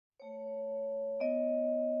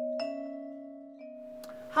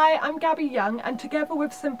Hi, I'm Gabby Young, and together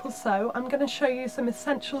with Simple Sew, I'm going to show you some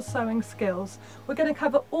essential sewing skills. We're going to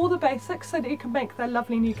cover all the basics so that you can make their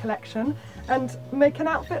lovely new collection and make an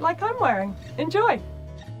outfit like I'm wearing. Enjoy!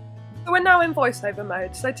 So we're now in voiceover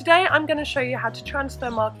mode. So today I'm going to show you how to transfer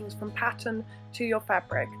markings from pattern to your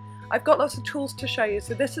fabric. I've got lots of tools to show you.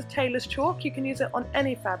 So this is tailor's chalk. You can use it on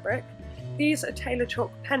any fabric. These are tailor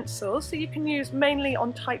chalk pencils, so you can use mainly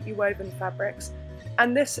on tightly woven fabrics.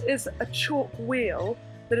 And this is a chalk wheel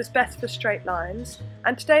that is best for straight lines.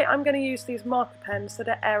 And today I'm going to use these marker pens that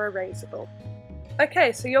are air erasable.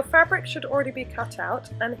 Okay, so your fabric should already be cut out,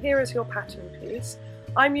 and here is your pattern piece.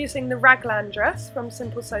 I'm using the raglan dress from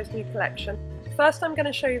Simple Sew's new collection. First I'm going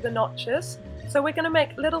to show you the notches. So we're going to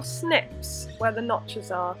make little snips where the notches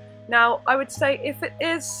are. Now I would say if it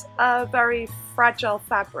is a very fragile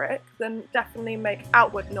fabric, then definitely make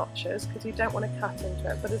outward notches because you don't want to cut into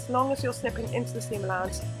it. But as long as you're snipping into the seam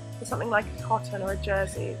allowance for something like a cotton or a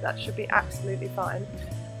jersey, that should be absolutely fine.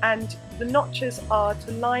 And the notches are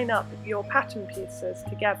to line up your pattern pieces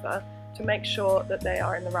together to make sure that they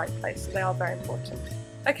are in the right place, so they are very important.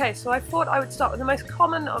 Okay, so I thought I would start with the most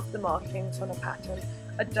common of the markings on a pattern,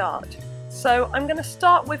 a dart. So I'm going to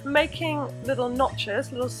start with making little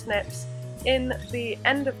notches, little snips in the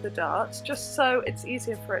end of the darts, just so it's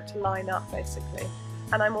easier for it to line up basically.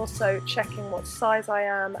 And I'm also checking what size I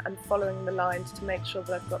am and following the lines to make sure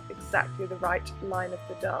that I've got exactly the right line of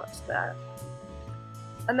the darts there.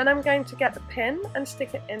 And then I'm going to get the pin and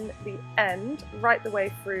stick it in the end, right the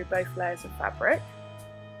way through both layers of fabric.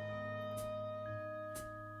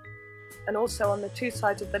 And also on the two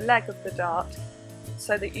sides of the leg of the dart,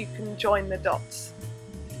 so that you can join the dots.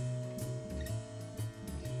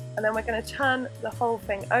 And then we're going to turn the whole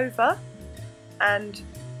thing over and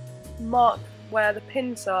mark where the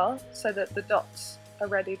pins are so that the dots are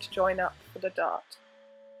ready to join up for the dart.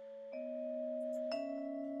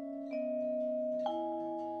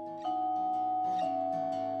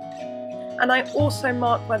 And I also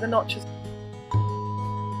mark where the notches.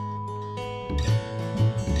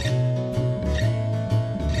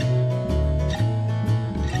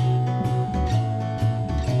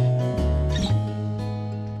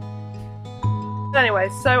 Anyway,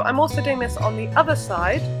 so I'm also doing this on the other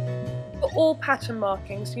side. For all pattern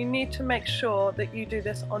markings, you need to make sure that you do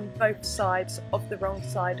this on both sides of the wrong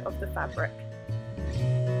side of the fabric.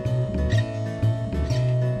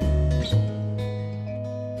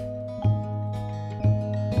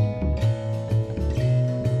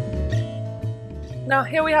 Now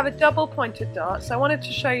here we have a double pointed dart, so I wanted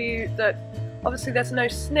to show you that obviously there's no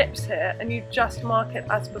snips here, and you just mark it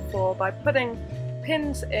as before by putting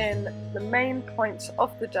pins in the main points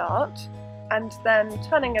of the dart and then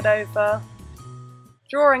turning it over,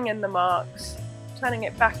 drawing in the marks, turning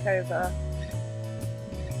it back over,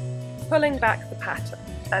 pulling back the pattern,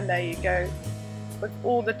 and there you go with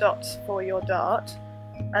all the dots for your dart.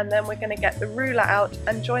 And then we're going to get the ruler out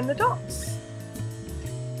and join the dots.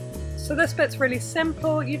 So this bit's really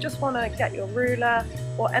simple. You just want to get your ruler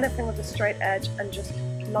or anything with a straight edge and just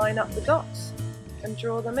line up the dots and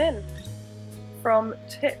draw them in from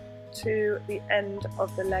tip to the end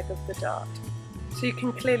of the leg of the dart, so you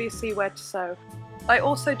can clearly see where to sew. I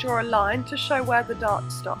also draw a line to show where the dart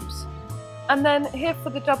stops. And then here for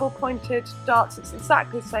the double pointed darts, it's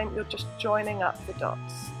exactly the same, you're just joining up the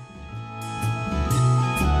dots.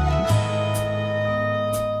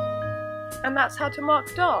 And that's how to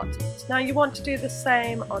mark darts. Now you want to do the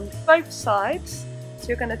same on both sides, so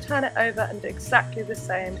you're going to turn it over and do exactly the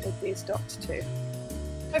same with these dots too.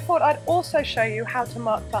 I thought I'd also show you how to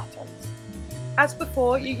mark buttons. As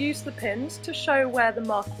before, you use the pins to show where the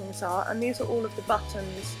markings are, and these are all of the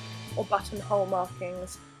buttons or buttonhole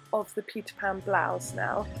markings of the Peter Pan blouse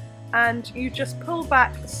now. And you just pull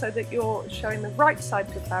back so that you're showing the right side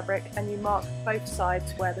of the fabric, and you mark both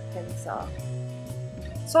sides where the pins are.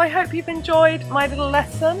 So I hope you've enjoyed my little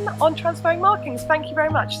lesson on transferring markings. Thank you very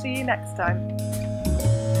much. See you next time.